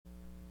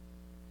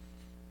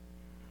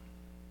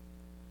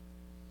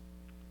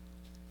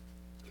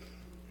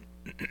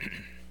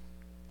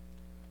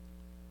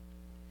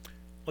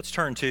Let's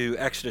turn to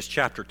Exodus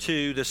chapter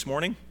 2 this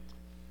morning.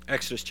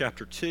 Exodus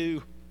chapter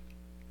 2.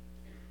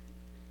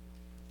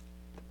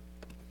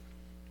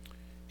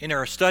 In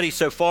our study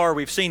so far,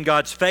 we've seen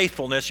God's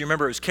faithfulness. You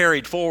remember it was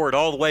carried forward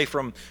all the way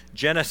from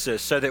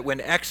Genesis, so that when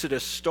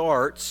Exodus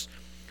starts,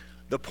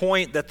 the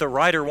point that the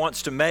writer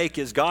wants to make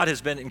is God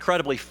has been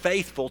incredibly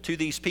faithful to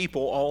these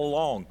people all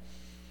along.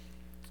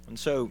 And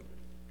so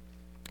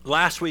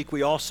last week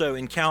we also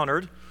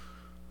encountered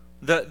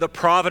the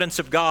providence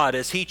of God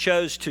as He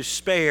chose to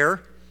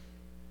spare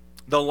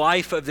the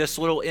life of this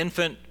little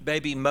infant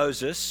baby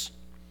Moses.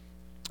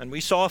 And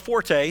we saw a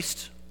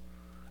foretaste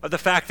of the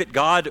fact that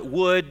God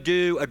would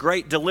do a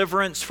great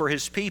deliverance for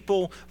His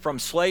people from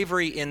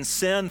slavery in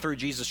sin through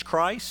Jesus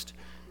Christ.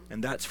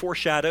 And that's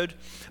foreshadowed.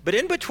 But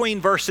in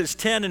between verses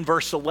 10 and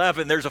verse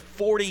 11, there's a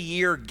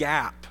 40-year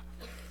gap.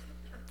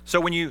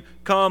 So when you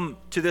come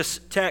to this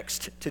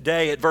text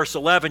today at verse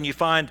 11, you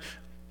find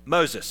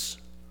Moses.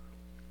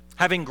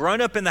 Having grown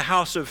up in the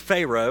house of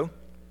Pharaoh,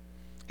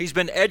 he's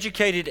been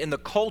educated in the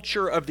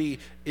culture of the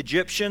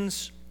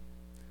Egyptians,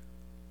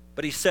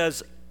 but he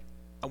says,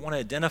 I want to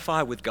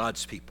identify with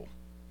God's people,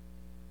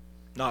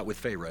 not with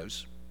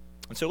Pharaoh's.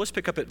 And so let's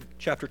pick up at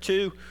chapter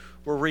 2.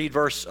 We'll read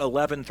verse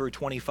 11 through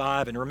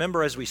 25. And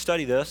remember as we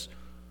study this,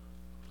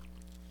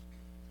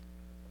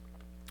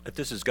 that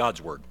this is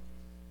God's word.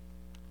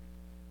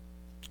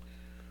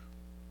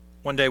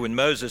 One day when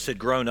Moses had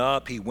grown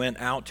up, he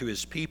went out to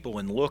his people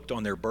and looked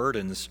on their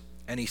burdens,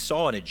 and he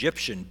saw an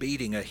Egyptian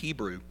beating a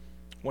Hebrew,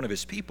 one of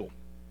his people.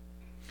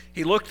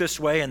 He looked this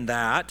way and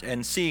that,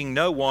 and seeing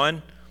no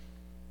one,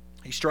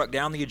 he struck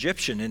down the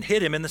Egyptian and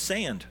hid him in the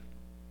sand.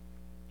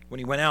 When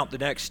he went out the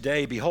next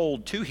day,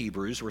 behold, 2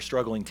 Hebrews were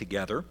struggling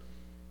together.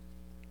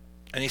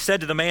 And he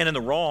said to the man in the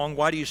wrong,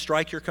 why do you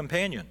strike your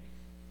companion?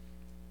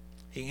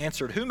 He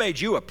answered, who made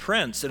you a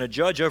prince and a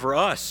judge over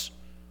us?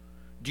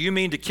 Do you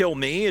mean to kill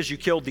me as you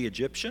killed the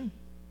Egyptian?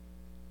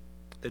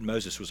 Then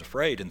Moses was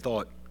afraid and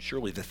thought,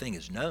 surely the thing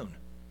is known.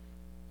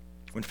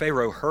 When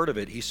Pharaoh heard of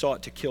it, he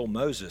sought to kill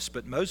Moses,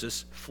 but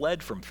Moses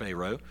fled from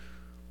Pharaoh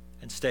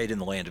and stayed in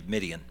the land of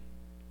Midian.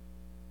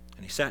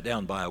 And he sat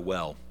down by a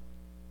well.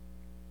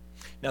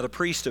 Now the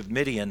priest of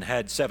Midian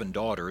had 7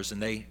 daughters,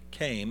 and they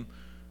came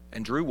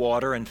and drew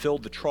water and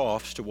filled the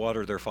troughs to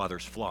water their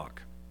father's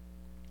flock.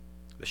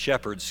 The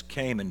shepherds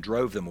came and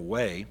drove them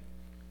away,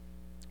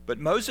 but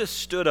Moses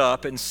stood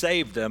up and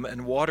saved them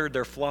and watered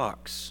their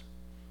flocks.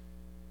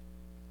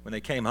 When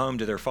they came home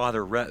to their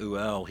father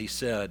Reuel, he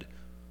said,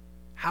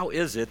 how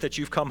is it that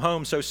you've come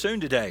home so soon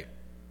today?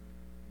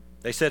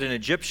 They said, an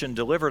Egyptian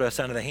delivered us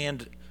out of the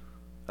hand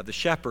of the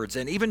shepherds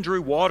and even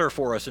drew water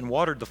for us and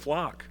watered the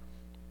flock.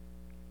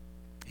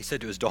 He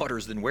said to his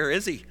daughters, then where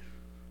is he?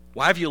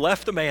 Why have you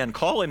left the man?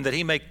 Call him that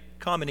he may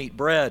come and eat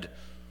bread.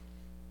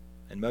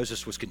 And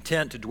Moses was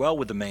content to dwell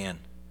with the man.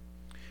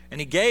 And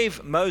he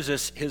gave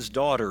Moses his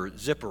daughter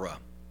Zipporah.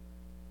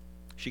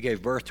 She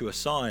gave birth to a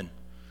son,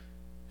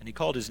 and he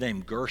called his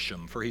name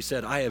Gershom, for he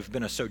said, I have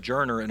been a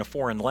sojourner in a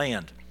foreign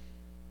land.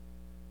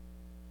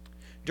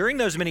 During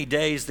those many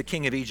days the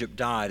king of Egypt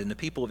died, and the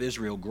people of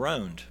Israel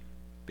groaned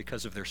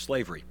because of their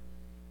slavery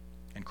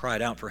and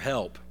cried out for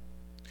help.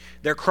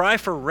 Their cry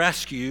for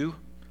rescue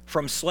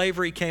from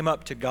slavery came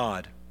up to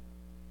God,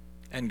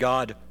 and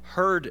God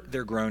heard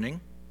their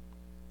groaning,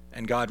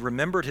 and God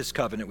remembered his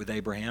covenant with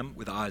Abraham,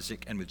 with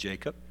Isaac, and with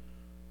Jacob.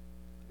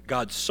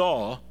 God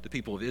saw the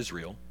people of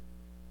Israel,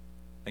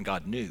 and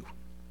God knew.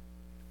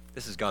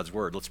 This is God's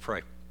word. Let's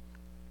pray.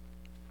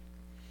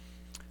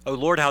 Oh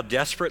Lord, how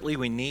desperately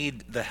we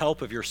need the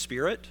help of your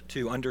Spirit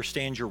to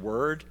understand your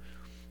word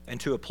and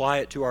to apply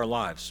it to our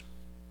lives.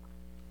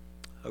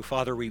 Oh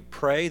Father, we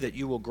pray that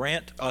you will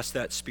grant us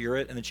that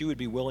Spirit and that you would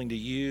be willing to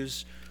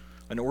use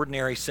an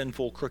ordinary,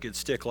 sinful, crooked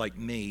stick like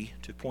me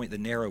to point the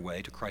narrow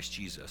way to Christ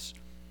Jesus.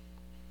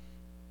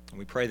 And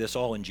we pray this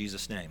all in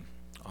Jesus' name.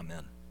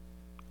 Amen.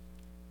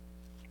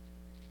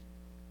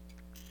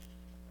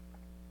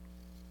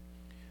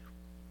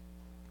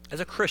 As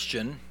a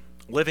Christian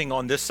living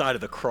on this side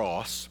of the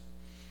cross,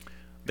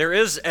 there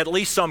is at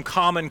least some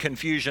common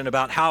confusion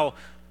about how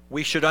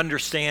we should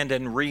understand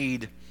and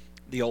read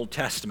the Old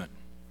Testament.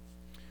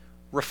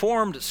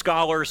 Reformed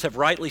scholars have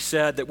rightly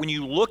said that when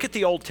you look at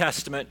the Old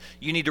Testament,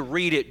 you need to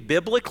read it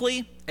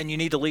biblically and you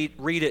need to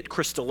read it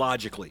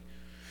Christologically.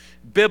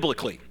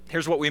 Biblically,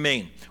 here's what we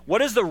mean. What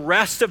does the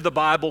rest of the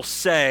Bible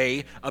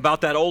say about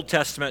that Old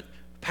Testament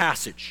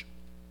passage?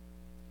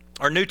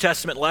 Our New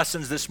Testament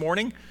lessons this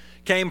morning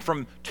came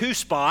from 2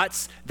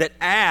 spots that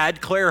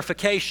add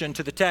clarification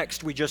to the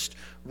text we just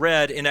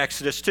read in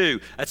Exodus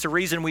 2. That's the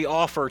reason we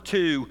offer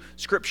 2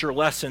 scripture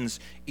lessons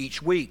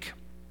each week.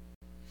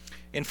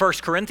 In 1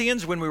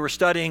 Corinthians, when we were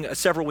studying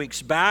several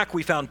weeks back,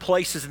 we found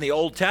places in the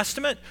Old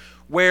Testament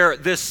where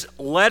this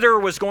letter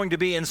was going to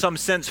be in some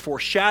sense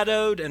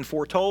foreshadowed and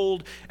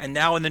foretold. And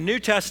now in the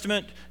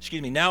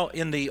now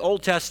in the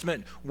Old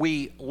Testament,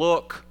 we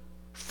look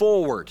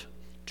forward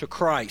to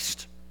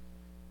Christ.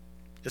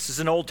 This is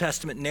an Old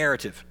Testament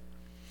narrative.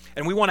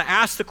 And we want to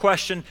ask the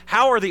question,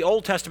 how are the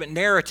Old Testament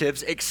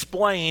narratives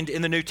explained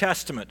in the New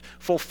Testament,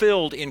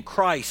 fulfilled in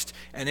Christ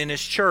and in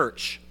His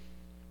church?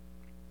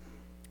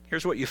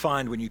 Here's what you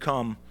find when you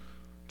come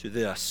to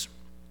this.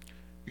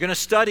 You're going to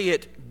study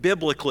it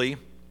biblically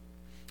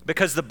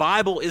because the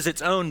Bible is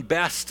its own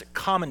best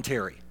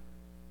commentary.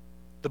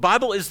 The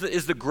Bible is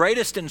the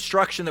greatest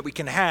instruction that we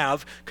can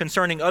have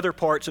concerning other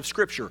parts of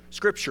Scripture.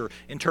 Scripture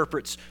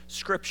interprets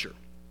Scripture.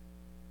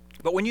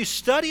 But when you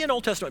study an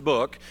Old Testament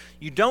book,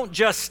 you don't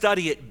just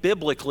study it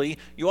biblically,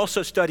 you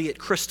also study it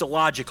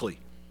Christologically,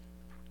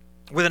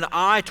 with an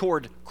eye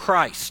toward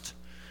Christ,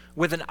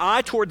 with an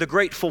eye toward the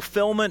great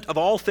fulfillment of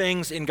all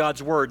things in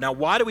God's Word. Now,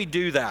 why do we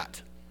do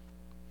that?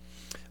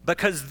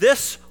 Because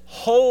this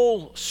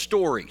whole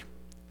story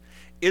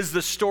is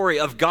the story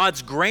of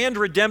God's grand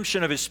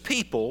redemption of His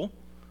people,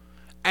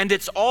 and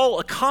it's all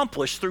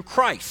accomplished through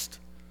Christ.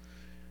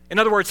 In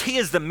other words, He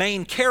is the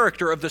main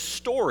character of the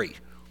story,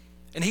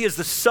 and He is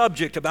the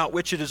subject about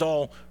which it is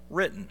all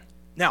written.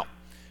 Now,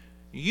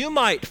 you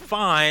might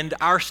find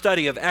our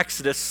study of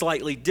Exodus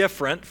slightly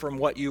different from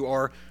what you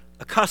are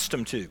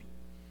accustomed to.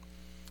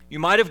 You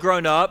might have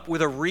grown up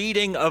with a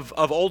reading of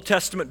Old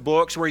Testament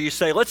books where you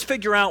say, let's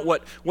figure out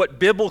what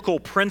biblical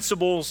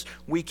principles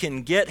we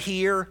can get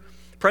here,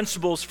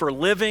 principles for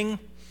living.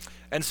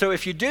 And so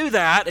if you do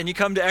that and you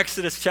come to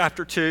Exodus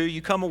chapter 2,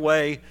 you come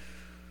away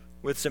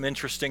with some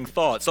interesting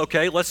thoughts.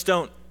 Okay,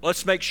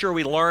 let's make sure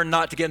we learn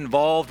not to get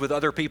involved with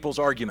other people's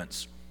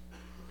arguments.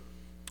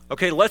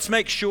 Okay, let's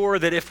make sure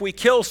that if we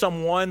kill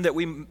someone, that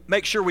we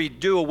make sure we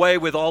do away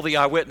with all the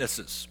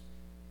eyewitnesses.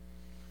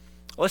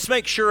 Let's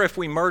make sure if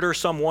we murder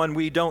someone,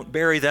 we don't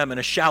bury them in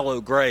a shallow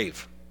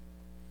grave.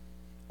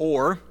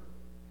 Or,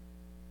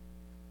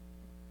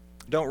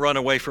 don't run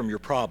away from your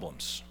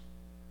problems.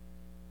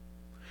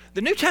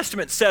 The New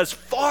Testament says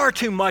far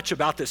too much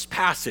about this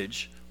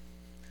passage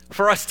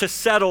for us to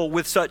settle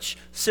with such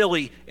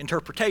silly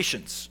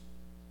interpretations.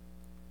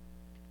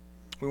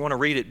 We want to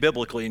read it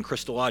biblically and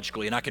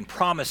Christologically, and I can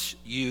promise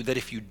you that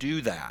if you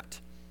do that,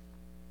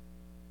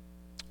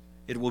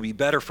 it will be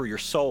better for your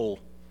soul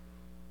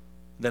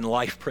than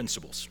life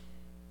principles.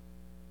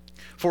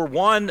 For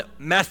one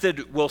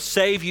method will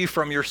save you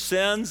from your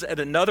sins, and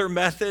another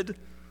method,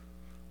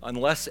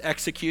 unless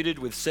executed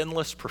with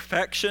sinless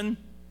perfection,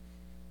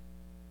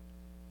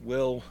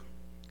 will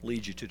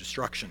lead you to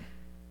destruction.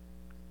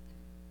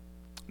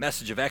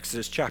 Message of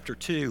Exodus chapter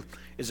 2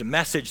 is a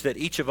message that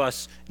each of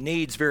us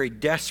needs very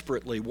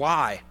desperately.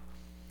 Why?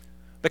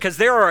 Because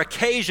there are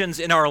occasions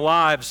in our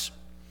lives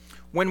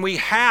when we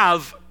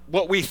have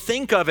what we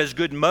think of as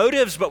good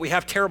motives, but we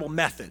have terrible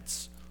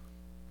methods.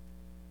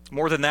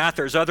 More than that,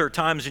 there's other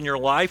times in your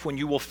life when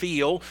you will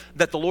feel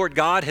that the Lord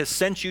God has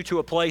sent you to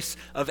a place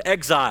of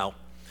exile.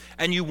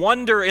 And you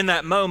wonder in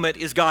that moment,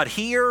 is God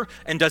here?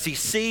 And does He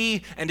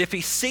see? And if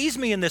He sees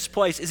me in this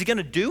place, is He going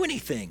to do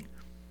anything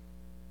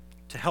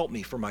to help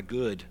me for my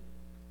good?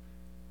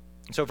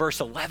 And so verse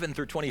 11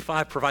 through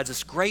 25 provides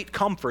us great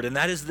comfort, and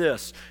that is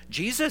this: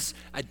 Jesus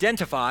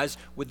identifies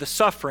with the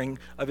suffering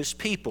of His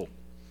people.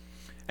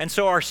 And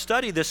so our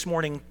study this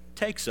morning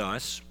takes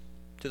us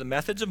to the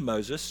methods of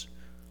Moses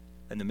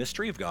and the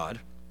mystery of God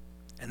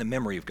and the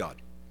memory of God.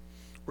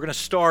 We're going to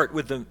start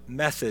with the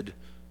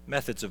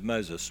methods of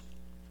Moses.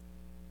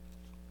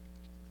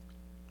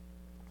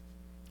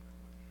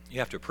 You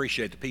have to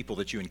appreciate the people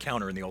that you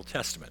encounter in the Old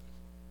Testament,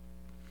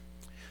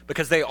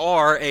 because they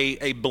are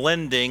a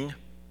blending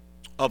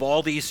of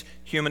all these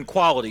human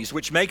qualities,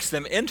 which makes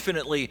them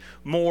infinitely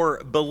more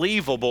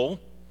believable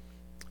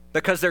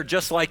because they're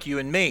just like you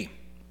and me.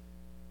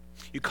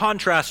 You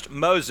contrast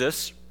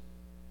Moses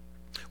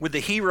with the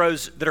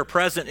heroes that are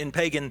present in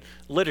pagan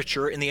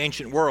literature in the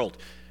ancient world,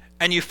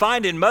 and you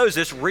find in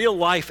Moses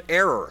real-life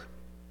error.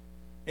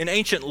 In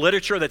ancient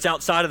literature that's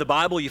outside of the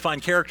Bible, you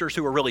find characters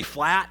who are really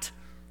flat,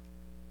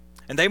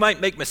 and they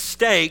might make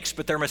mistakes,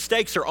 but their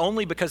mistakes are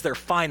only because they're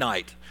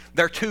finite.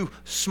 They're too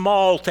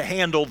small to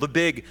handle the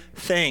big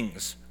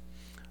things.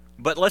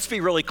 But let's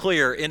be really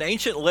clear. In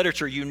ancient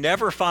literature, you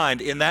never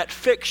find in that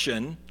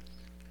fiction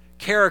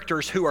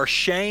characters who are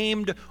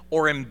shamed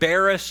or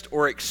embarrassed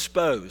or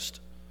exposed.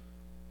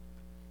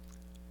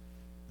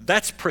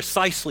 That's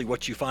precisely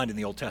what you find in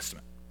the Old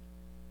Testament.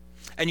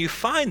 And you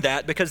find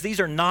that because these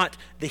are not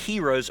the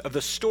heroes of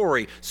the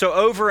story. So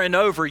over and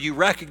over you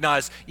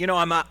recognize,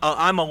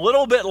 I'm a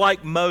little bit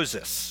like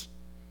Moses.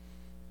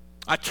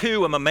 I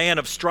too am a man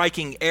of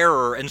striking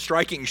error and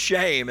striking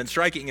shame and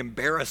striking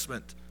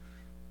embarrassment.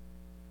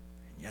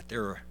 And yet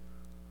there are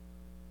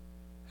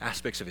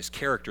aspects of his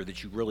character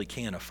that you really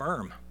can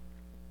affirm.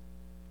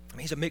 I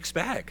mean, he's a mixed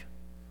bag.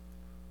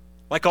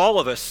 Like all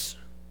of us,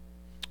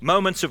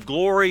 moments of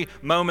glory,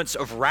 moments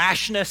of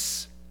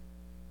rashness.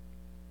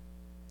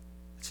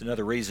 It's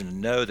another reason to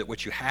know that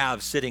what you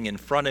have sitting in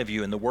front of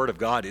you in the Word of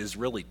God is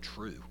really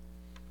true.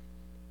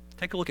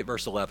 Take a look at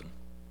verse 11.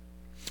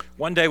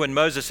 One day when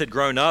Moses had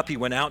grown up, he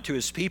went out to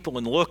his people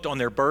and looked on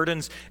their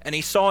burdens, and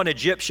he saw an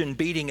Egyptian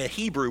beating a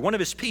Hebrew, one of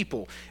his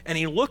people. And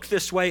he looked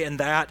this way and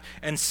that,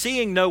 and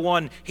seeing no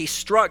one, he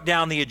struck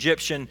down the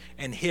Egyptian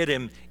and hid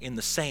him in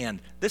the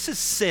sand. This is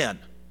sin,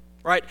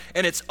 right?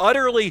 And it's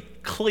utterly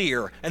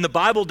clear, and the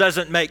Bible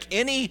doesn't make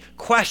any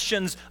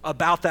questions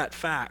about that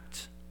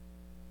fact.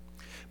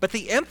 But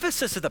the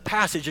emphasis of the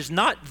passage is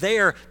not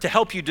there to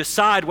help you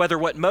decide whether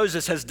what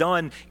Moses has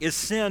done is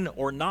sin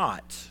or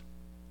not.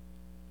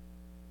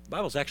 The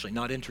Bible's actually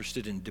not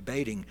interested in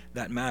debating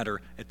that matter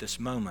at this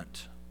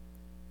moment.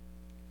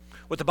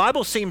 What the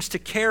Bible seems to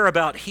care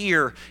about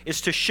here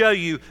is to show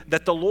you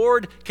that the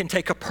Lord can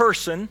take a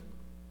person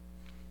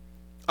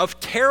of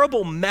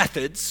terrible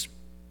methods,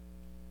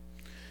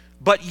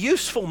 but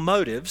useful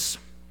motives,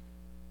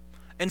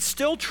 and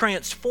still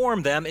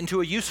transform them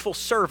into a useful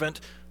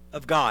servant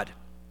of God.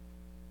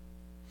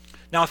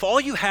 Now, if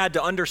all you had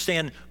to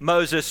understand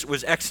Moses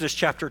was Exodus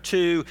chapter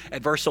 2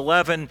 at verse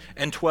 11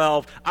 and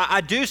 12,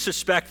 I do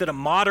suspect that a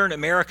modern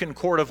American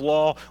court of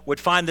law would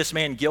find this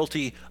man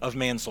guilty of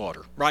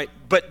manslaughter, right?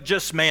 But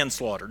just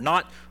manslaughter,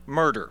 not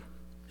murder.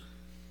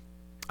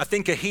 I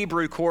think a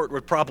Hebrew court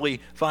would probably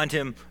find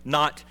him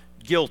not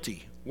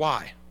guilty.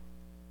 Why?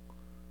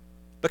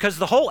 Because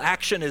the whole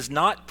action is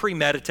not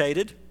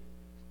premeditated,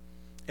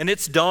 and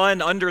it's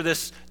done under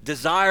this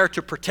desire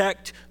to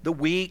protect the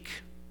weak.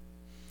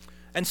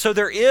 And so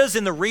there is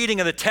in the reading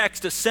of the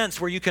text a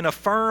sense where you can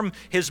affirm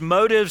his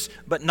motives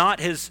but not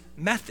his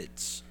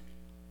methods.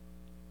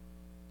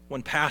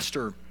 One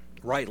pastor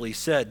rightly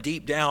said,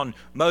 deep down,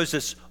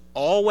 Moses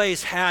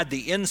always had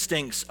the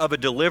instincts of a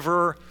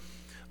deliverer,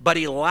 but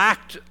he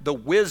lacked the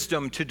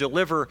wisdom to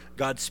deliver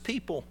God's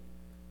people.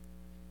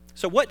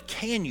 So what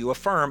can you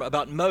affirm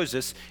about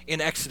Moses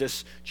in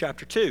Exodus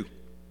chapter 2?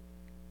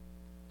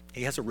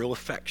 He has a real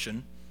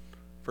affection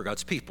for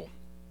God's people.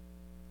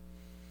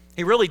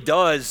 He really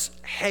does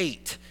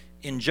hate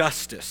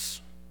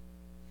injustice.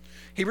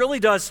 He really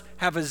does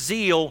have a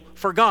zeal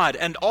for God.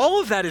 And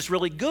all of that is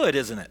really good,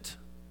 isn't it?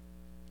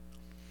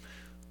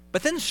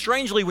 But then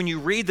strangely, when you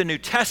read the New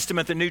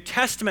Testament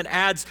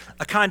adds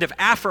a kind of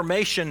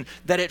affirmation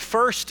that at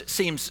first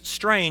seems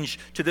strange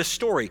to this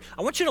story.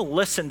 I want you to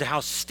listen to how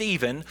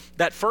Stephen,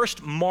 that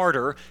first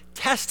martyr,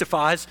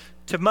 testifies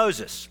to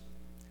Moses.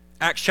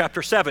 Acts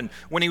chapter 7,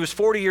 when he was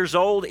 40 years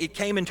old, it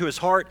came into his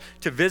heart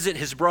to visit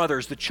his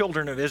brothers, the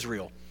children of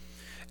Israel.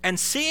 And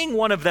seeing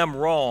one of them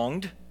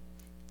wronged,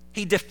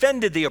 he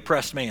defended the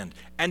oppressed man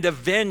and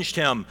avenged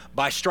him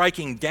by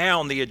striking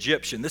down the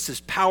Egyptian. This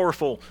is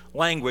powerful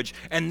language.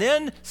 And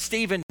then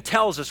Stephen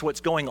tells us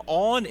what's going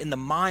on in the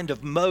mind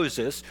of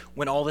Moses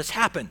when all this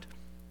happened.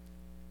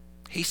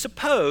 He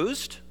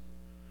supposed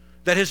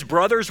that his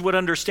brothers would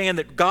understand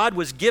that God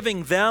was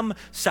giving them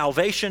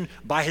salvation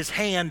by his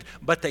hand,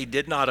 but they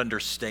did not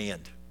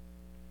understand.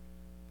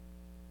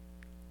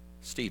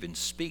 Stephen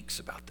speaks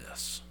about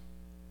this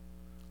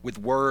with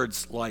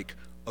words like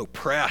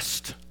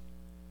oppressed,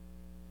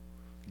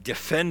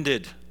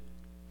 defended,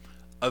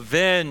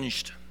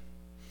 avenged,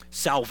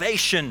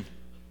 salvation,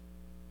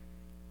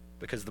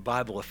 because the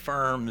Bible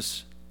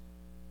affirms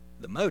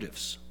the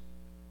motives,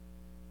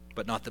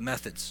 but not the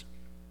methods.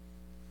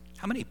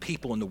 How many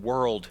people in the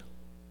world,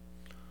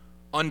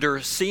 under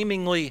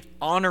seemingly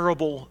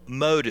honorable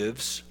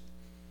motives,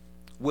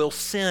 will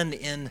sin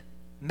in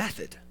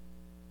method?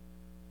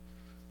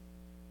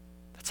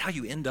 That's how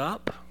you end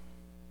up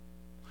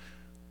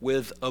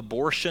with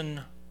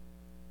abortion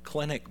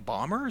clinic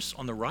bombers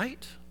on the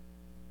right.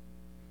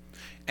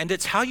 And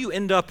it's how you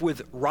end up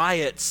with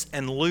riots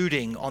and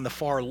looting on the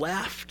far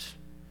left.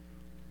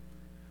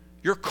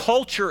 Your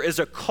culture is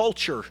a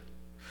culture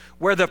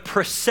where the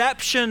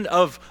perception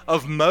of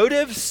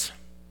motives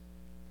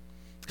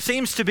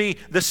seems to be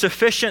the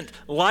sufficient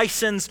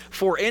license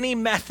for any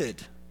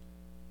method.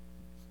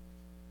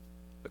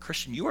 But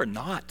Christian, you are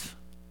not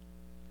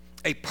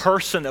a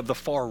person of the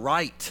far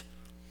right,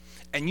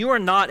 and you are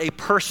not a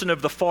person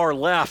of the far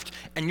left,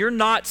 and you're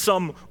not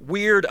some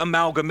weird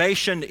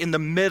amalgamation in the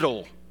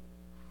middle.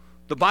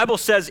 The Bible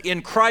says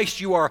in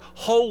Christ you are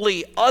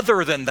wholly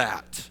other than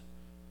that.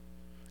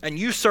 And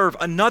you serve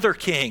another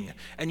king,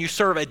 and you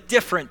serve a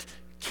different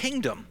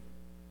kingdom.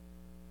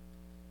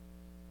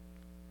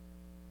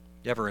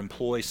 You ever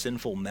employ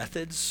sinful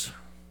methods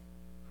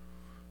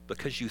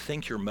because you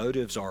think your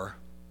motives are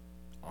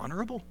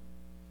honorable?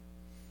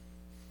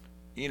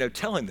 You know,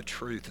 telling the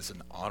truth is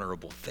an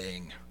honorable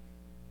thing.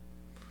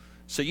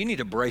 So you need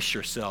to brace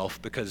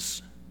yourself,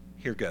 because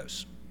here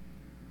goes.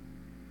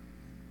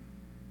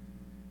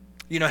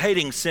 You know,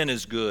 hating sin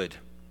is good.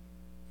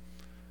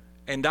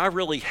 And I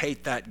really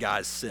hate that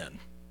guy's sin.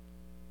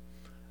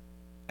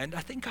 And I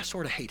think I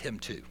sort of hate him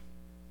too.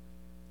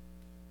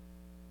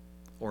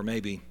 Or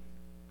maybe,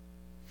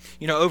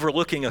 you know,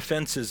 overlooking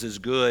offenses is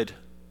good.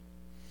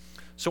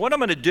 So what I'm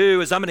going to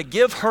do is I'm going to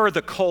give her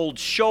the cold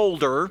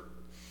shoulder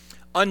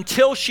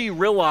until she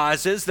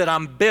realizes that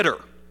I'm bitter.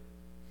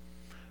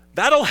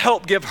 That'll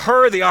help give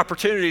her the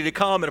opportunity to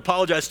come and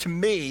apologize to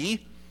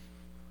me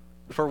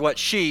for what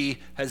she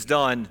has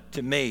done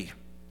to me.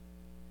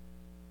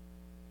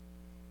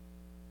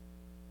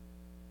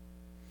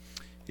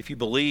 If you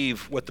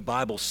believe what the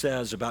Bible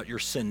says about your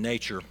sin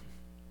nature,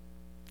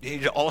 you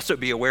need to also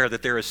be aware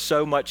that there is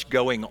so much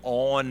going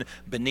on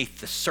beneath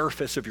the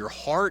surface of your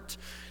heart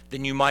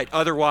than you might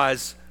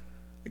otherwise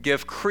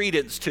give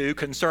credence to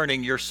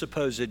concerning your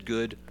supposed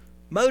good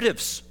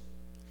motives.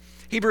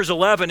 Hebrews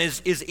 11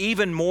 is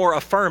even more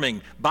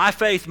affirming. By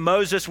faith,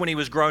 Moses, when he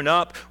was grown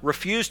up,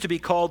 refused to be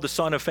called the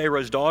son of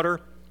Pharaoh's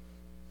daughter,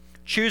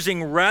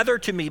 choosing rather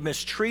to be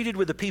mistreated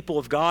with the people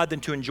of God than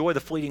to enjoy the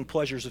fleeting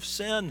pleasures of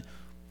sin.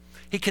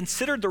 He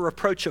considered the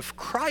reproach of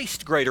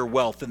Christ greater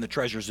wealth than the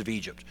treasures of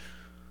Egypt,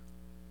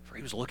 for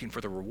he was looking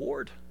for the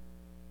reward.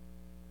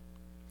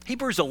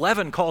 Hebrews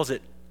 11 calls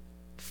it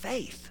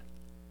faith.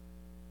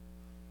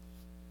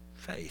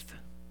 Faith.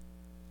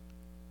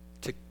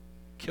 To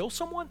kill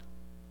someone?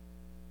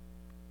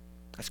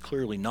 That's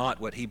clearly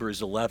not what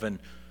Hebrews 11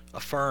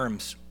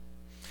 affirms.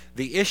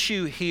 The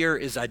issue here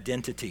is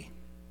identity.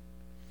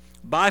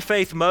 By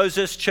faith,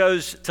 Moses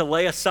chose to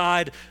lay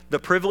aside the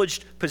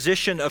privileged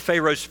position of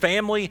Pharaoh's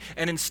family,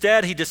 and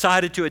instead he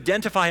decided to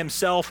identify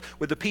himself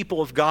with the people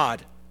of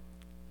God.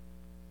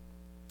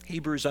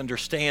 Hebrews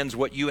understands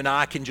what you and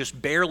I can just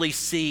barely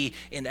see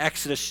in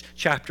Exodus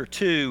chapter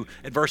 2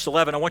 and verse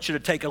 11. I want you to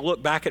take a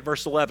look back at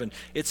verse 11.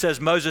 It says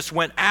Moses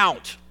went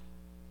out.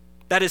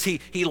 That is,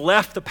 he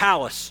left the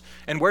palace.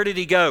 And where did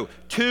he go?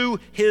 To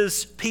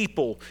his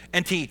people.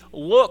 And he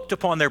looked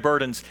upon their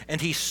burdens,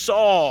 and he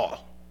saw.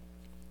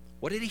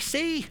 What did he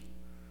see?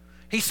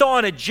 He saw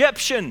an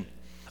Egyptian,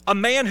 a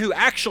man who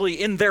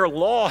actually in their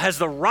law has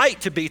the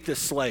right to beat this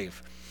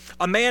slave,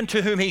 a man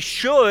to whom he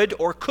should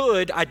or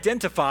could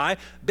identify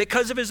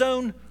because of his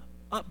own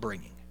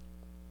upbringing.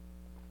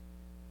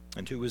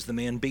 And who was the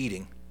man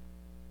beating?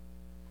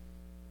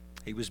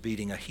 He was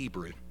beating a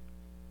Hebrew.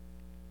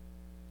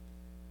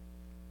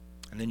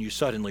 And then you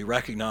suddenly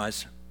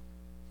recognize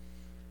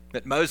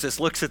that Moses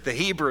looks at the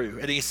Hebrew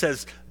and he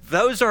says,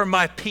 "Those are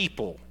my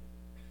people."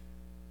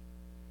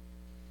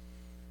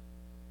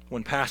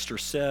 One pastor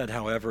said,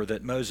 however,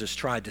 that Moses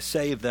tried to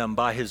save them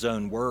by his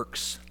own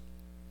works,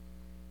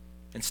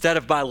 instead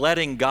of by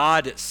letting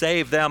God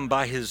save them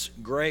by his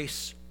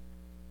grace.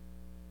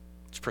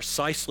 It's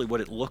precisely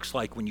what it looks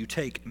like when you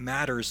take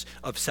matters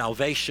of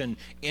salvation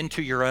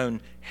into your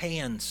own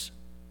hands.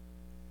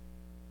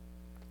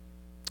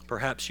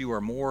 Perhaps you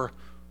are more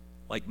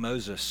like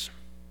Moses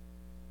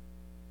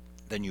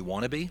than you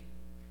want to be.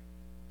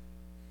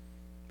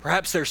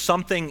 Perhaps there's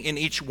something in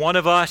each one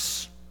of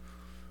us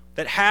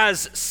that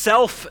has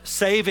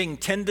self-saving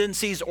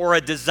tendencies or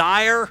a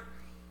desire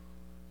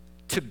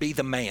to be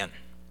the man.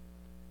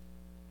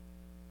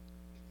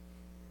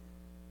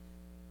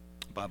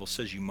 The Bible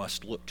says you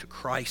must look to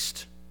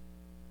Christ.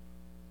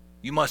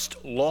 You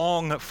must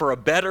long for a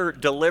better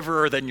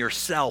deliverer than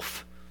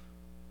yourself.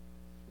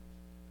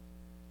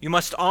 You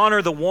must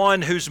honor the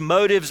one whose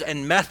motives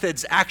and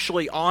methods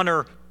actually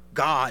honor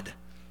God,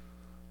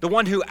 the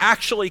one who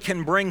actually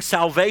can bring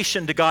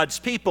salvation to God's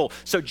people.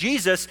 So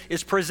Jesus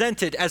is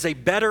presented as a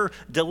better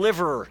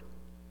deliverer.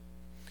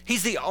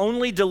 He's the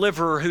only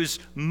deliverer whose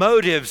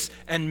motives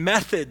and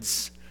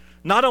methods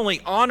not only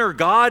honor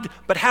God,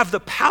 but have the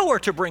power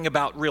to bring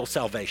about real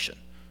salvation.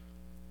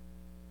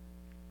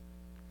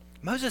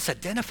 Moses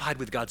identified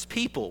with God's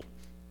people,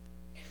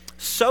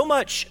 so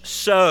much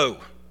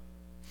so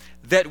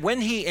that when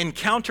he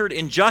encountered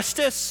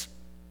injustice,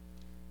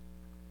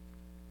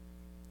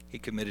 he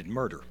committed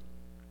murder.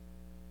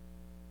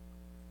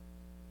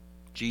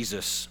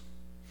 Jesus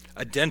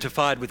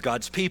identified with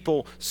God's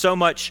people, so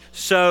much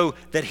so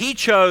that he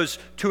chose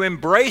to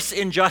embrace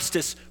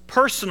injustice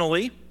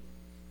personally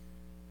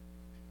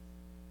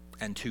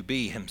and to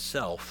be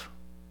himself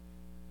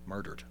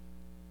murdered,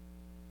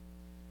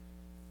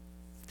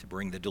 to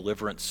bring the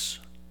deliverance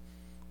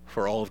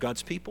for all of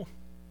God's people.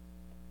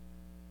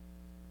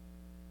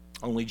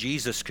 Only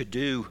Jesus could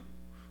do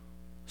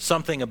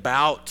something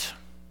about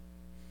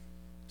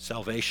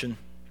salvation.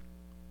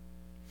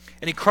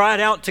 And he cried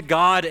out to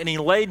God, and he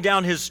laid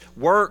down his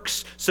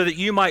works so that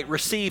you might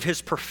receive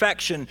his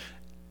perfection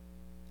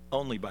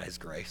only by his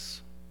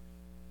grace.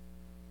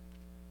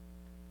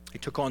 He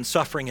took on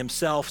suffering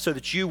himself so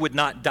that you would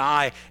not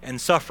die and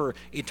suffer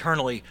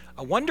eternally.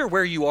 I wonder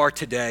where you are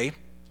today.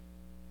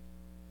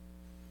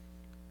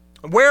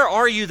 Where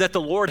are you that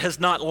the Lord has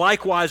not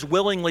likewise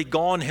willingly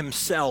gone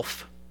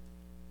himself?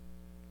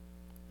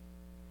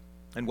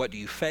 And what do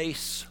you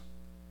face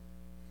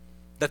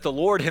that the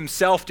Lord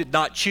himself did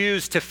not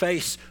choose to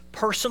face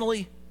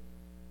personally?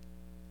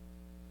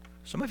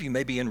 Some of you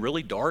may be in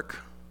really dark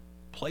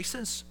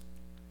places,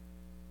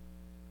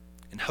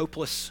 in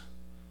hopeless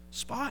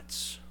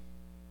spots.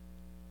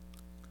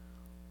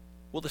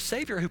 Will the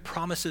Savior who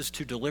promises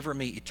to deliver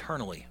me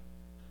eternally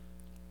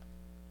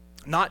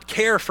not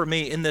care for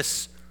me in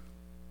this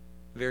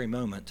very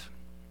moment?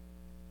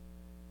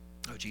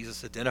 Oh,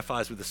 Jesus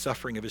identifies with the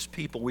suffering of his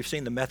people. We've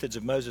seen the methods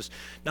of Moses.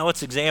 Now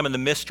let's examine the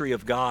mystery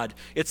of God.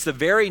 It's the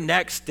very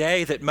next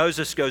day that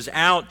Moses goes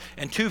out,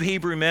 and two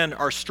Hebrew men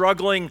are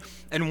struggling,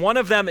 and one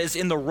of them is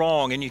in the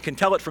wrong, and you can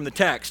tell it from the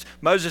text.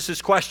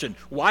 Moses' question,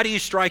 "Why do you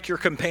strike your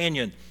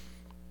companion?"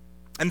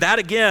 And that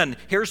again,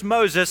 here's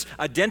Moses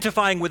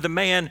identifying with the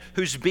man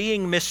who's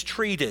being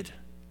mistreated.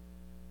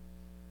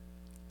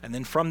 And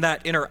then from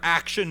that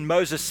interaction,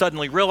 Moses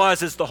suddenly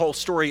realizes the whole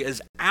story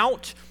is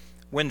out.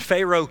 When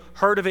Pharaoh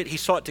heard of it, he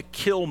sought to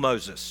kill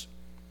Moses.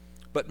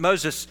 But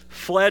Moses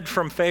fled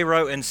from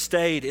Pharaoh and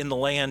stayed in the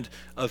land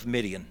of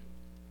Midian.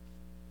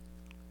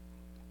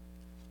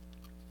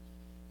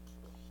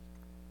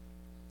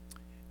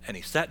 And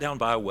he sat down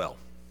by a well.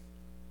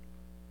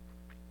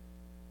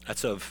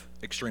 That's of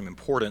extreme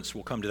importance.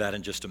 We'll come to that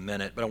in just a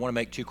minute, but I want to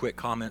make two quick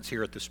comments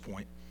here at this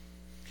point.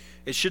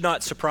 It should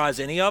not surprise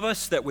any of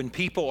us that when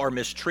people are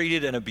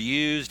mistreated and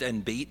abused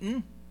and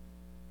beaten,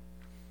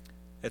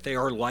 that they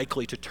are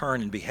likely to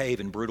turn and behave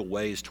in brutal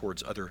ways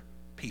towards other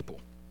people.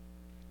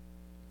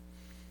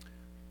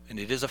 And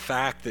it is a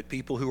fact that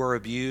people who are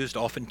abused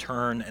often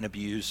turn and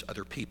abuse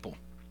other people.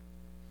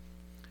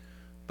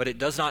 But it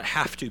does not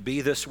have to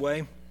be this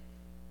way.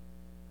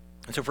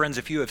 And so, friends,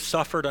 if you have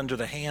suffered under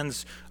the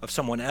hands of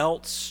someone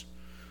else,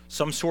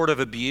 some sort of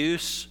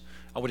abuse,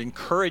 I would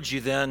encourage you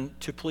then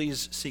to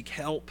please seek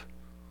help,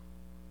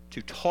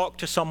 to talk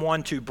to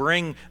someone, to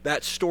bring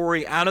that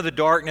story out of the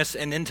darkness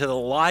and into the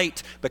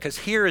light, because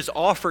here is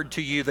offered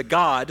to you the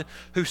God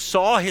who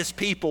saw his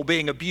people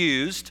being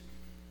abused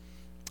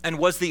and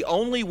was the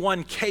only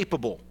one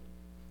capable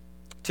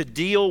to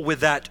deal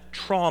with that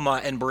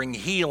trauma and bring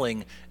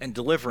healing and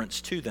deliverance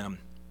to them.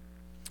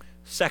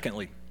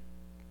 Secondly,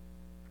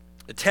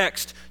 the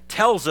text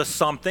tells us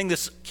something.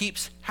 This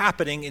keeps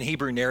happening in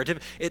Hebrew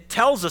narrative. It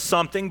tells us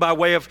something by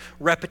way of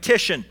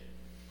repetition.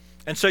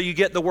 And so you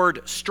get the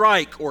word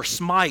strike or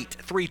smite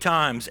 3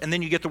 times, and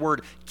then you get the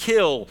word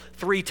kill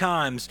 3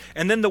 times,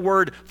 and then the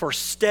word for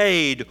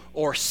stayed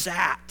or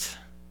sat.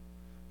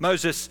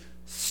 Moses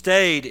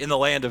stayed in the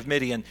land of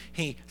Midian.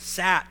 He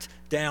sat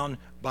down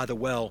by the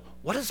well.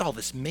 What does all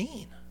this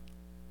mean?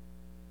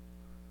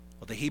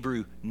 Well, the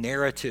Hebrew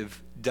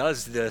narrative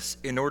does this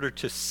in order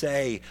to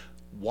say,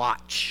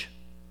 watch.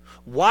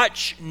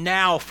 Watch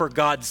now for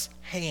God's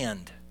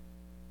hand.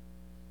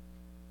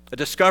 A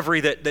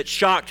discovery that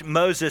shocked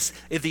Moses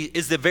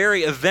is the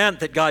very event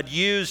that God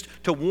used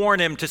to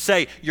warn him to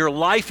say, your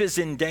life is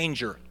in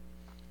danger.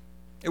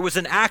 It was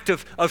an act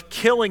of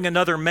killing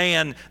another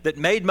man that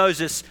made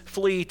Moses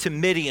flee to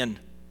Midian.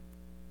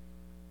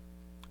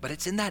 But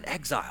it's in that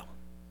exile,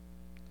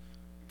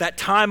 that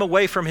time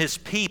away from his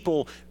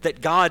people,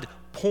 that God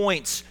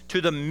points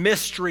to the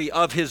mystery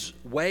of his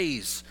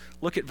ways.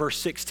 Look at verse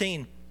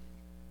 16.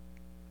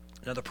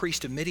 Now the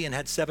priest of Midian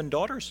had 7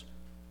 daughters.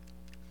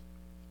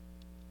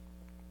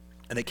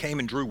 And they came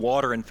and drew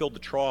water and filled the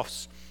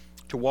troughs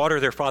to water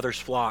their father's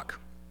flock.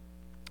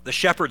 The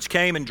shepherds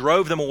came and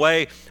drove them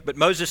away, but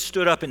Moses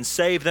stood up and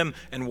saved them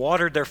and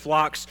watered their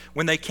flocks.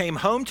 When they came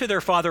home to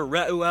their father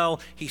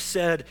Reuel, he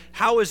said,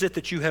 how is it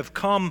that you have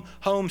come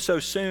home so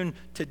soon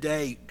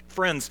today?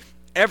 Friends,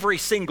 every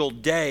single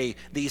day,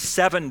 these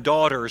 7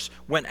 daughters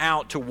went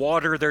out to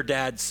water their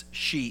dad's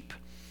sheep.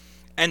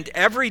 And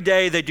every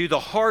day they do the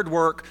hard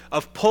work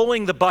of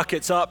pulling the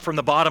buckets up from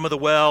the bottom of the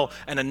well,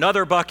 and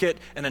another bucket,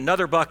 and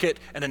another bucket,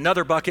 and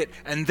another bucket,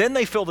 and then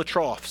they fill the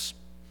troughs.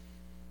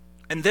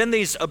 And then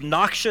these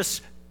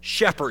obnoxious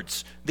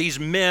shepherds, these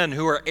men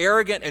who are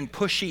arrogant and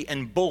pushy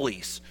and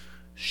bullies,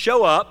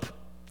 show up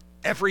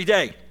every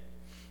day,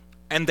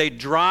 and they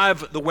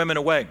drive the women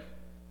away.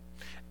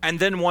 And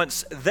then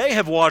once they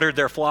have watered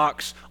their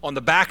flocks on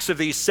the backs of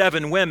these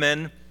 7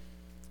 women,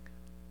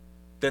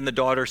 then the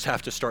daughters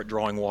have to start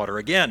drawing water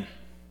again.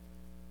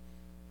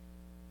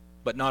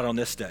 But not on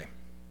this day.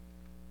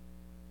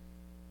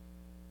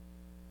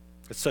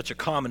 It's such a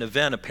common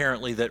event,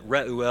 apparently, that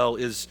Reuel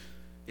is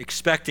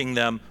expecting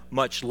them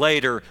much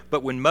later.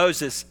 But when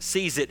Moses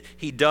sees it,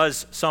 he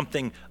does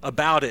something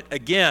about it.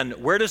 Again,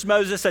 where does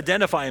Moses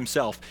identify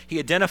himself? He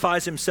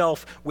identifies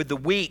himself with the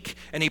weak,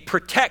 and he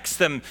protects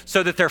them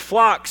so that their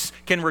flocks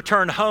can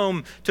return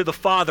home to the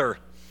Father.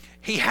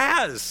 He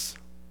has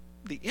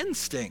the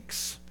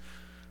instincts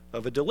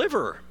of a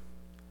deliverer.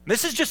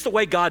 This is just the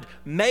way God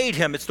made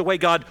him. It's the way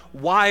God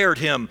wired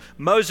him.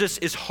 Moses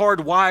is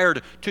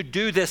hardwired to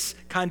do this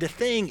kind of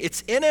thing.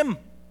 It's in him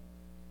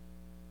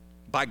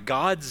by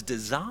God's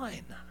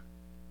design.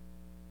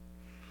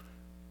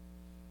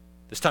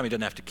 This time he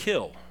doesn't have to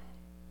kill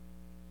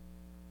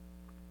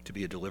to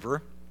be a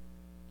deliverer.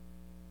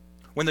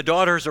 When the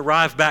daughters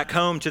arrive back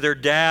home to their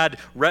dad,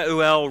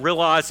 Reuel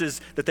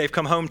realizes that they've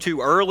come home too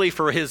early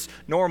for his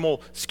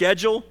normal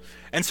schedule.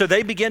 And so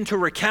they begin to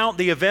recount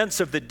the events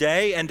of the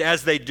day. And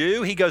as they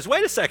do, he goes,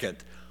 wait a second,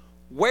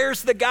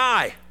 where's the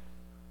guy?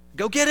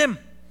 Go get him.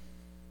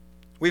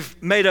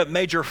 We've made a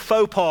major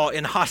faux pas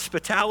in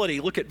hospitality.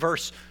 Look at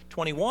verse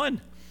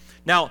 21.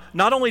 Now,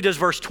 not only does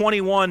verse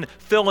 21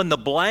 fill in the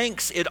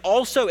blanks, it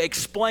also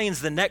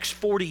explains the next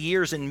 40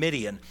 years in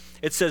Midian.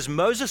 It says,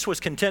 Moses was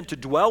content to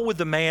dwell with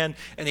the man,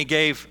 and he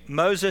gave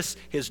Moses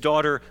his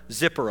daughter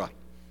Zipporah.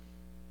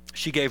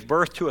 She gave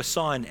birth to a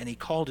son, and he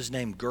called his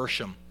name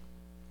Gershom.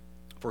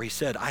 For he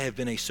said, I have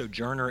been a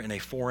sojourner in a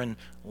foreign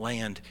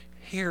land.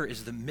 Here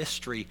is the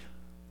mystery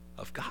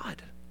of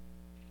God.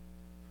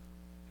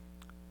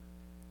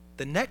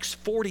 the next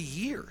 40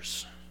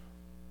 years,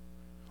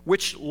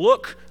 which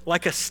look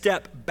like a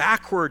step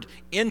backward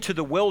into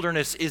the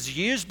wilderness, is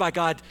used by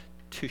God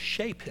to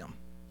shape him.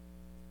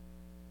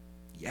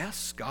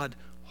 Yes, God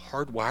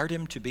hardwired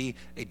him to be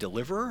a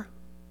deliverer.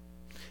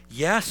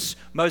 Yes,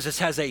 Moses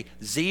has a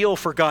zeal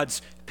for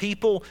God's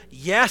people.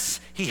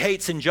 Yes, he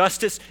hates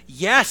injustice.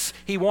 Yes,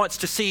 he wants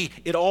to see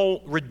it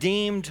all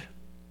redeemed.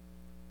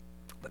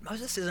 But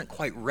Moses isn't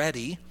quite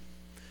ready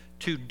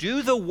to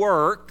do the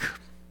work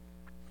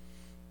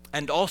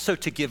and also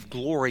to give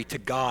glory to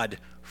God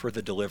for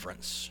the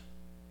deliverance.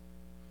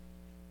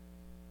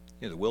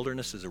 You know, the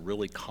wilderness is a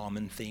really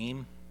common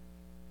theme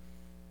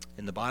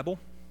in the Bible.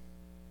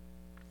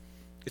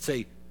 It's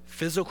a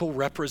physical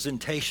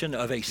representation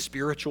of a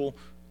spiritual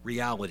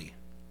reality.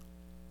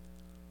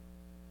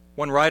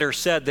 One writer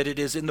said that it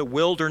is in the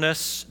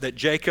wilderness that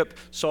Jacob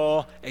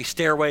saw a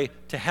stairway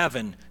to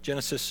heaven,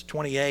 Genesis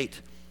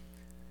 28.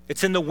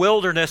 It's in the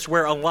wilderness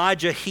where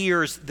Elijah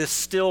hears this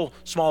still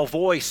small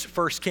voice,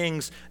 1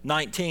 Kings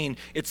 19.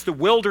 It's the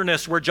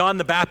wilderness where John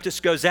the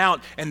Baptist goes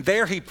out, and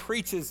there he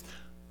preaches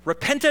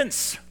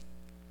repentance.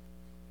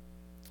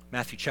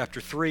 Matthew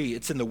chapter 3,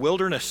 it's in the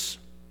wilderness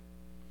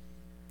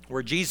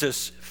where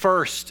Jesus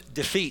first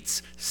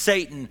defeats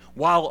Satan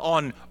while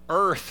on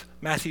earth,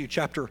 Matthew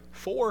chapter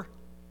 4.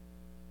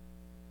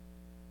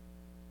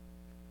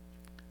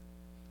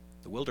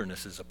 The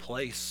wilderness is a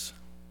place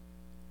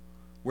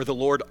where the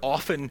Lord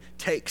often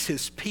takes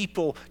his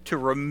people to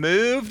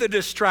remove the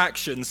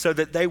distractions so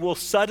that they will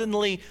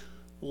suddenly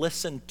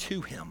listen to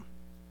him.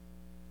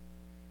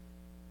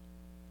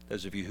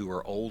 Those of you who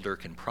are older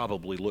can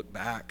probably look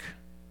back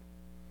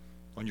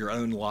on your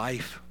own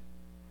life,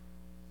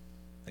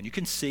 and you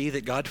can see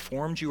that God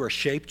formed you or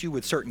shaped you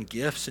with certain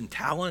gifts and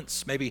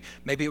talents. Maybe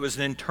it was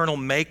an internal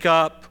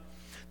makeup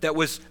that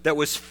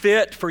was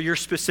fit for your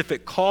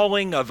specific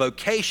calling, a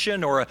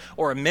vocation, or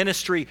a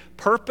ministry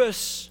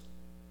purpose.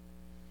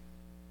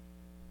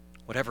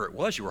 Whatever it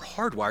was, you were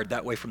hardwired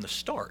that way from the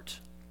start.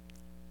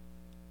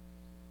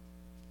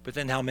 But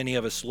then how many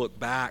of us look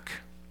back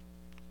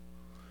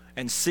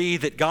and see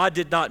that God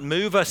did not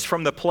move us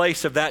from the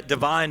place of that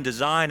divine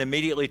design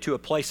immediately to a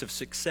place of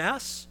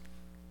success?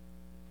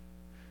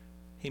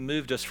 He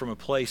moved us from a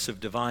place of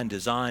divine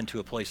design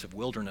to a place of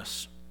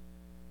wilderness,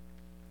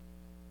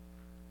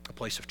 a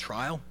place of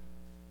trial.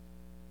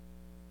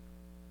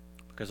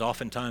 Because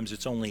oftentimes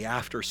it's only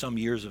after some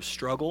years of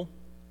struggle,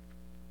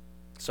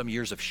 some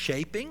years of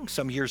shaping,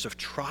 some years of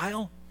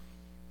trial,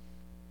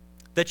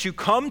 that you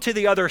come to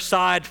the other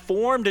side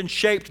formed and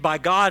shaped by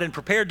God and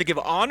prepared to give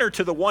honor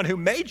to the one who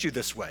made you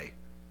this way.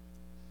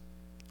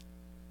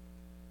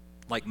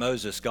 Like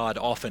Moses, God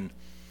often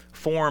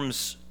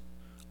forms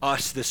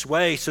us this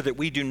way so that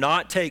we do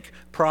not take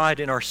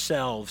pride in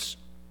ourselves,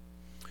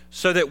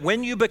 so that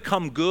when you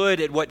become good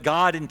at what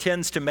God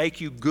intends to make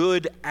you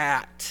good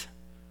at,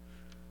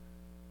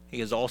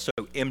 he has also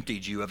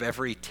emptied you of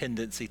every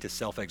tendency to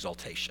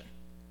self-exaltation.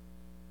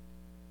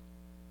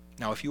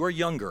 Now, if you are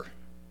younger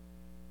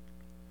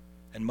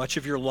and much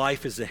of your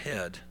life is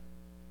ahead,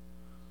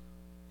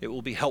 it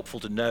will be helpful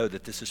to know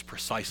that this is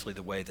precisely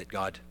the way that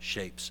God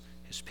shapes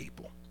his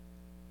people.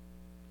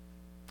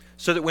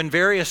 So that when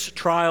various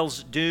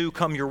trials do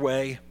come your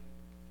way,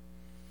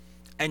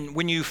 and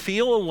when you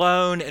feel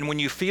alone, and when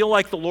you feel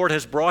like the Lord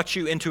has brought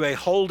you into a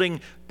holding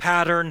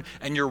pattern,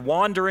 and you're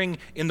wandering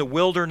in the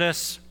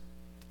wilderness,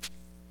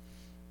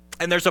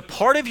 and there's a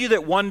part of you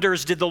that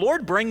wonders, did the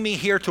Lord bring me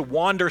here to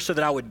wander so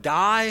that I would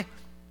die?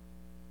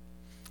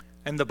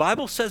 And the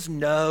Bible says,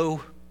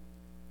 no.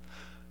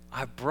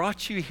 I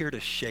brought you here to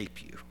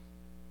shape you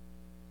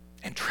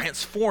and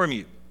transform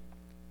you,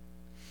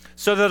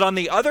 so that on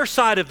the other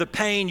side of the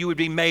pain, you would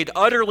be made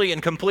utterly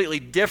and completely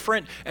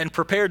different and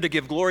prepared to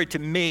give glory to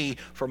me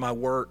for my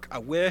work. I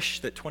wish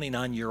that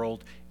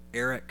 29-year-old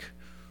Eric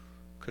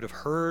could have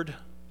heard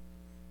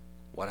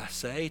what I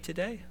say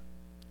today.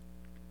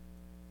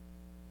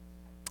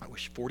 I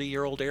wish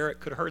 40-year-old Eric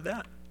could have heard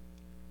that.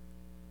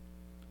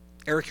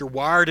 Eric, you're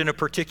wired in a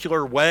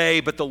particular way,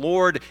 but the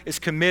Lord is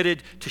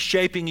committed to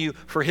shaping you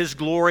for his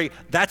glory.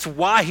 That's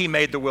why he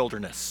made the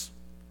wilderness.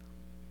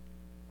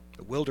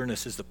 The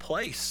wilderness is the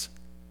place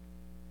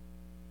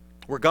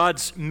where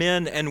God's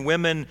men and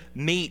women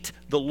meet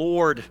the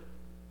Lord.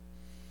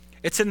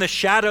 It's in the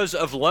shadows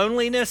of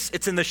loneliness.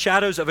 It's in the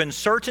shadows of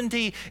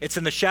uncertainty. It's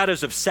in the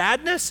shadows of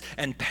sadness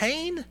and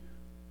pain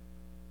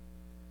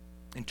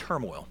and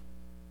turmoil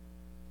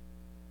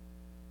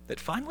that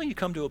finally you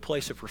come to a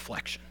place of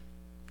reflection.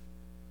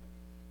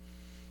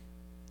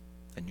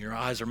 And your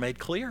eyes are made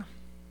clear.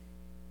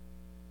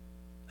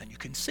 And you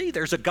can see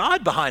there's a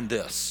God behind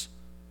this.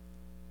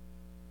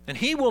 And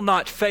he will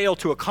not fail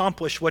to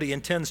accomplish what he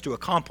intends to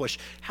accomplish.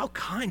 How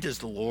kind is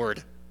the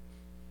Lord?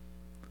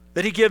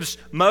 That he gives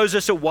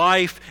Moses a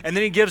wife, and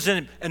then he gives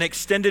an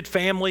extended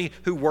family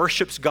who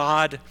worships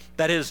God.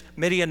 That is,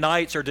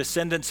 Midianites are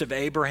descendants of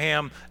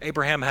Abraham.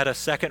 Abraham had a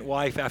second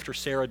wife after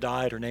Sarah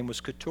died. Her name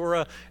was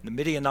Keturah. And the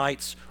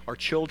Midianites are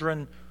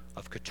children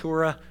of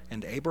Keturah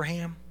and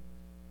Abraham.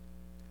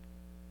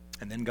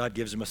 And then God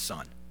gives him a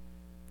son.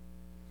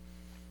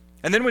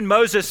 And then when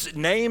Moses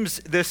names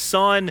this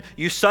son,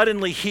 you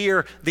suddenly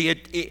hear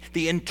the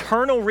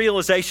internal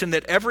realization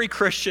that every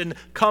Christian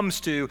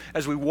comes to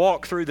as we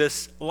walk through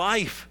this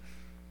life.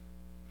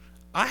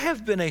 I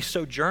have been a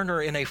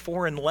sojourner in a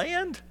foreign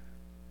land.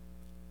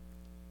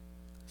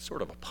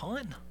 Sort of a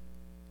pun.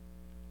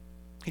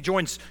 He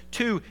joins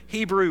two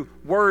Hebrew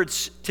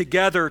words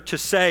together to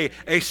say,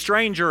 a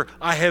stranger,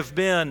 I have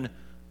been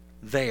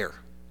there.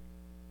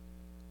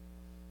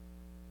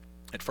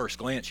 At first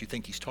glance, you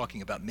think he's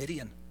talking about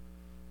Midian.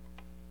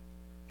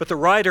 But the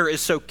writer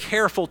is so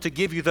careful to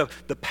give you the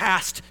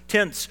past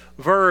tense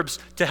verbs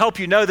to help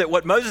you know that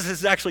what Moses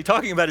is actually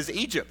talking about is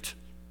Egypt.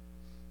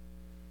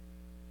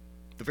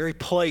 The very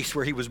place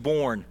where he was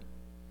born.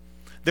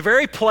 The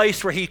very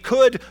place where he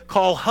could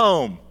call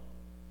home.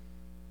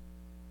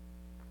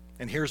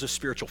 And here's a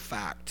spiritual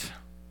fact.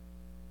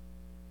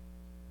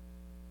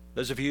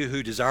 Those of you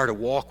who desire to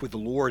walk with the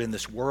Lord in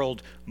this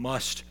world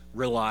must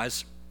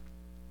realize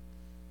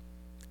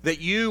that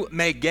you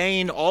may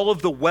gain all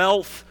of the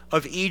wealth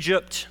of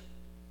Egypt.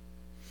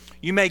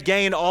 You may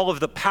gain all of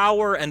the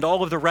power and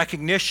all of the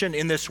recognition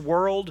in this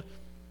world.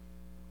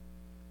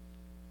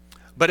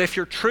 But if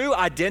your true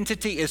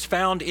identity is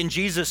found in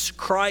Jesus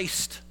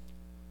Christ,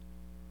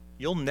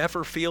 you'll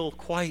never feel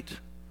quite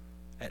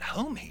at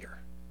home here.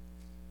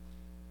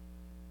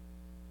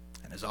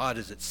 And as odd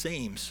as it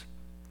seems,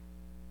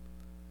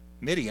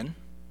 Midian,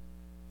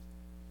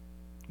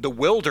 the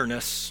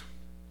wilderness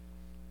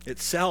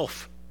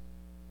itself,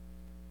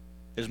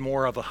 is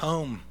more of a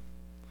home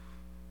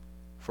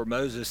for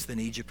Moses than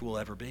Egypt will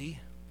ever be.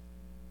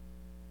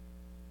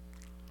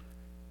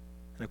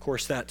 And of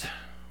course, that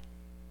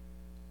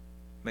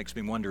makes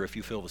me wonder if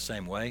you feel the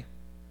same way.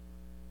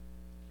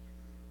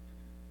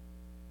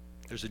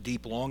 There's a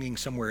deep longing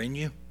somewhere in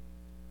you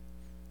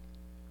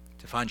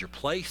to find your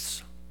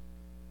place,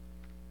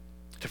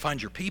 to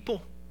find your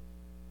people,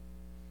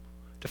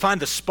 to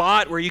find the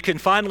spot where you can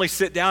finally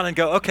sit down and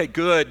go, okay,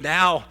 good,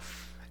 now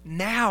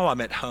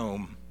I'm at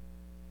home.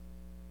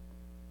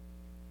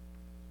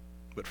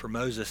 But for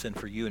Moses and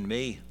for you and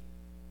me,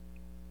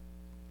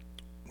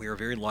 we are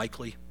very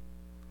likely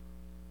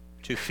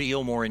to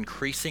feel more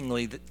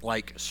increasingly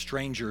like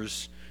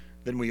strangers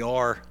than we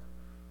are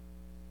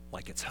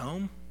like it's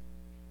home.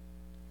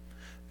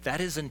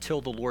 That is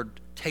until the Lord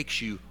takes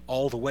you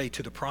all the way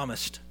to the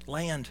promised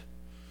land,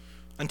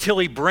 until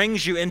he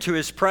brings you into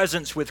his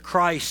presence with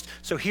Christ.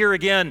 So here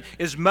again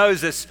is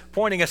Moses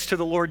pointing us to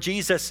the Lord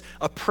Jesus,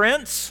 a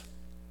prince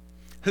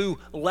who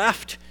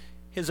left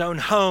his own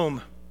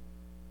home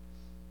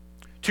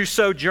to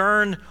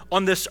sojourn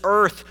on this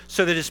earth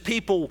so that his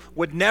people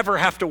would never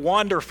have to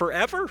wander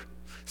forever.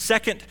 2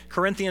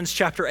 Corinthians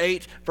chapter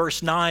 8,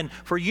 verse 9,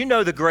 for you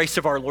know the grace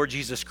of our Lord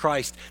Jesus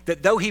Christ,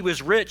 that though he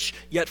was rich,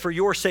 yet for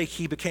your sake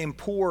he became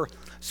poor,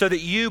 so that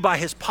you by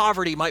his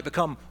poverty might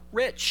become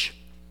rich.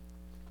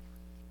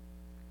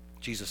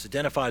 Jesus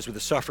identifies with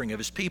the suffering of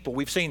his people.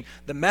 We've seen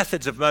the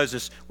methods of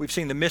Moses. We've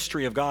seen the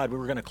mystery of God. We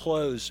were going to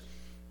close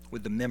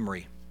with the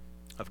memory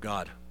of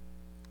God.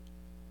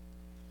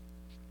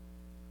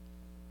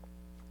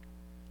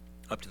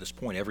 Up to this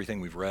point, everything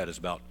we've read is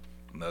about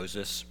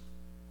Moses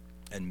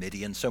and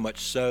Midian, so much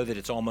so that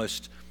it's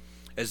almost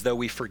as though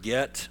we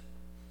forget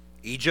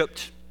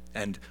Egypt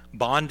and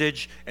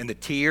bondage and the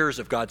tears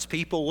of God's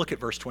people. Look at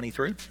verse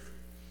 23.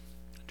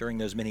 During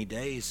those many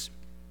days,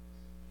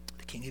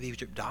 the king of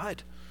Egypt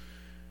died.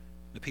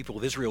 The people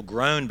of Israel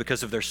groaned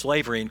because of their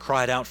slavery and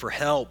cried out for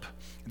help.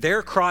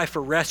 Their cry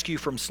for rescue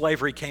from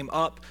slavery came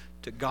up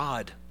to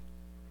God.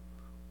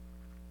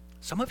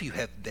 Some of you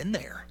have been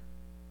there,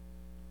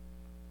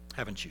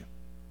 haven't you?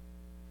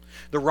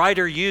 The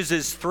writer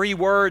uses three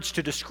words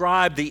to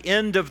describe the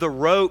end of the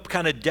rope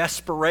kind of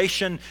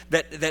desperation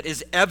that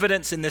is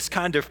evidence in this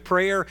kind of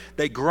prayer.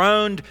 They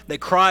groaned, they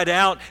cried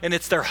out, and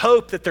it's their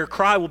hope that their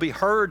cry will be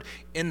heard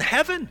in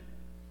heaven.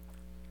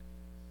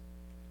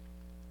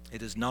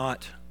 It is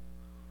not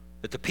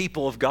that the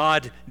people of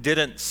God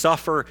didn't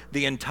suffer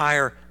the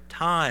entire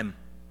time.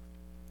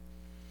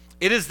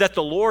 It is that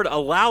the Lord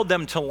allowed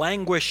them to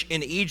languish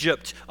in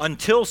Egypt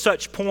until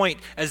such point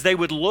as they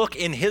would look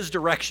in his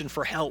direction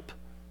for help.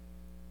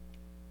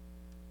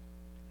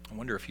 I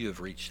wonder if you have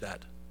reached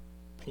that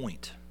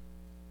point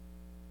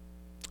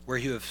where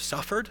you have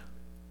suffered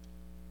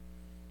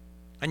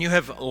and you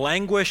have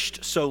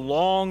languished so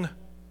long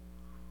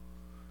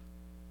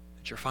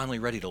that you're finally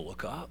ready to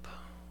look up.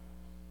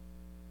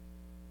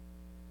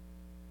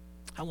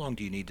 How long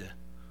do you need to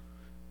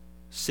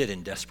sit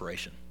in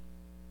desperation?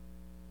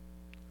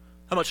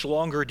 How much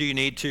longer do you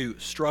need to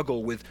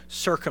struggle with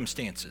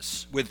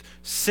circumstances, with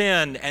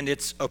sin and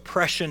its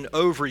oppression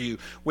over you,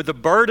 with the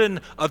burden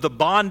of the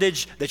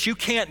bondage that you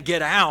can't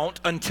get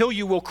out until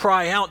you will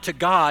cry out to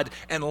God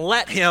and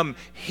let him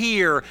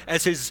hear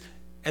as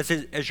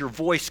your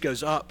voice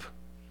goes up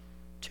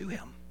to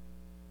him?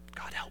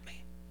 God, help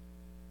me.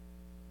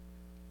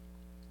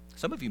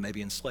 Some of you may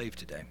be enslaved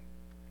today.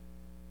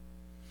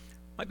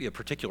 Might be a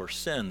particular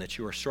sin that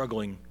you are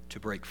struggling to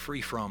break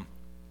free from.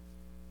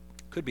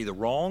 Could be the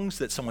wrongs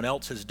that someone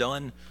else has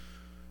done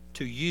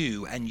to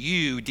you, and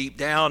you deep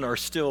down are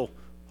still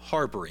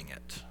harboring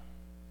it.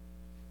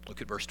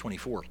 Look at verse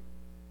 24.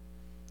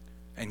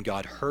 And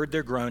God heard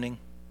their groaning,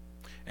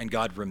 and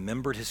God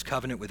remembered his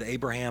covenant with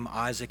Abraham,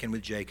 Isaac, and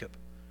with Jacob.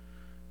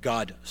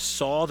 God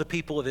saw the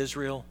people of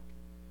Israel,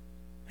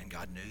 and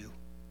God knew.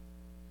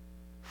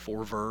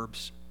 4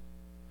 verbs.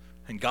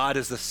 And God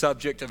is the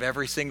subject of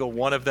every single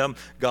one of them.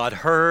 God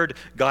heard,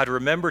 God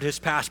remembered his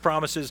past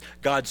promises,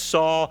 God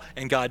saw,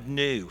 and God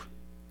knew.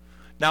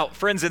 Now,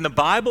 friends, in the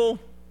Bible,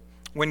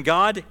 when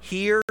God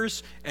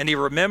hears and he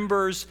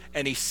remembers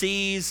and he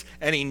sees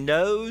and he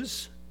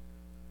knows,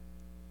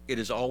 it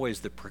is always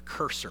the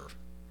precursor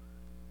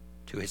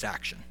to his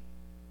action.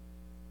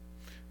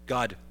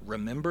 God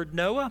remembered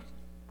Noah,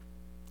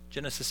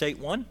 Genesis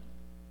 8:1.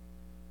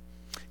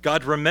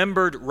 God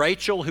remembered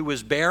Rachel, who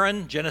was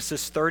barren,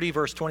 Genesis 30,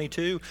 verse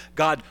 22.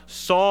 God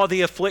saw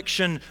the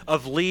affliction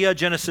of Leah,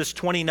 Genesis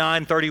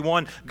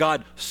 29:31.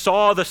 God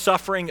saw the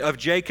suffering of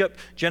Jacob,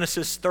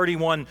 Genesis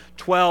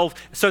 31:12.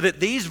 So that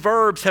these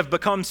verbs have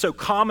become so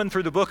common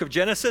through the book of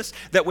Genesis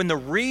that when the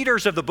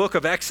readers of the book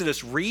of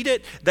Exodus read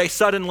it, they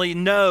suddenly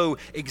know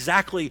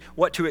exactly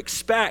what to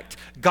expect.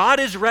 God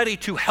is ready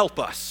to help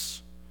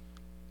us.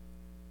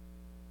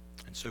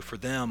 And so for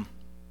them,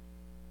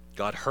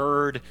 God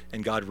heard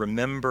and God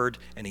remembered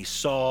and he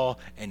saw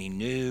and he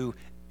knew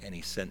and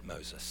he sent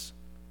Moses,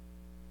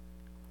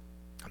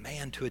 a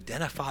man to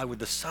identify with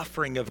the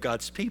suffering of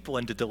God's people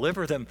and to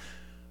deliver them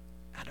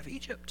out of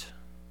Egypt.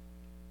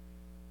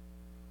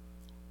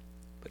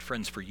 But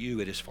friends, for you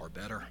it is far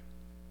better.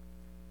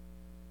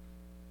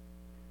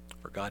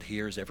 For God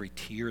hears every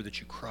tear that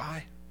you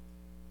cry.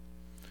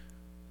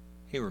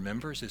 He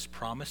remembers his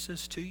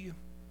promises to you.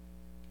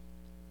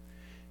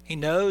 He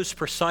knows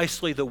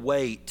precisely the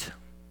weight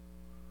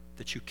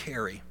that you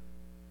carry,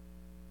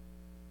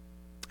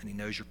 and he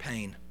knows your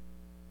pain,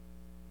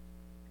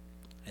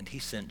 and he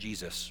sent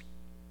Jesus,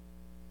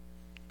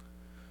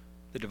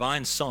 the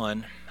divine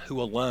Son, who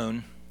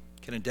alone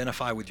can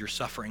identify with your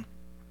suffering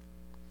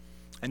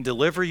and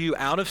deliver you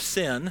out of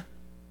sin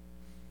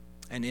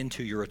and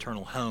into your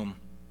eternal home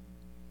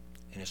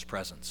in his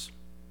presence.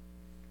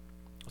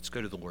 Let's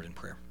go to the Lord in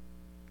prayer.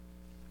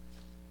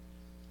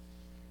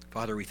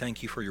 Father, we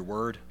thank you for your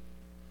word.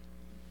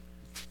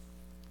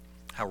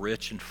 How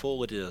rich and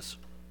full it is.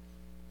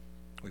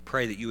 We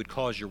pray that you would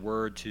cause your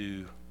word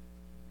to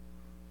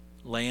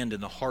land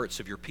in the hearts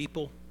of your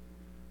people,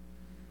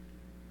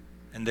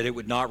 and that it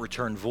would not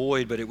return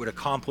void, but it would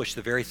accomplish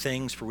the very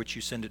things for which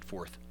you send it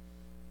forth.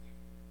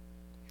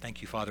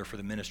 Thank you, Father, for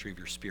the ministry of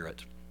your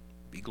Spirit.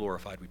 Be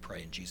glorified, we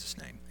pray in Jesus'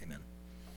 name. Amen.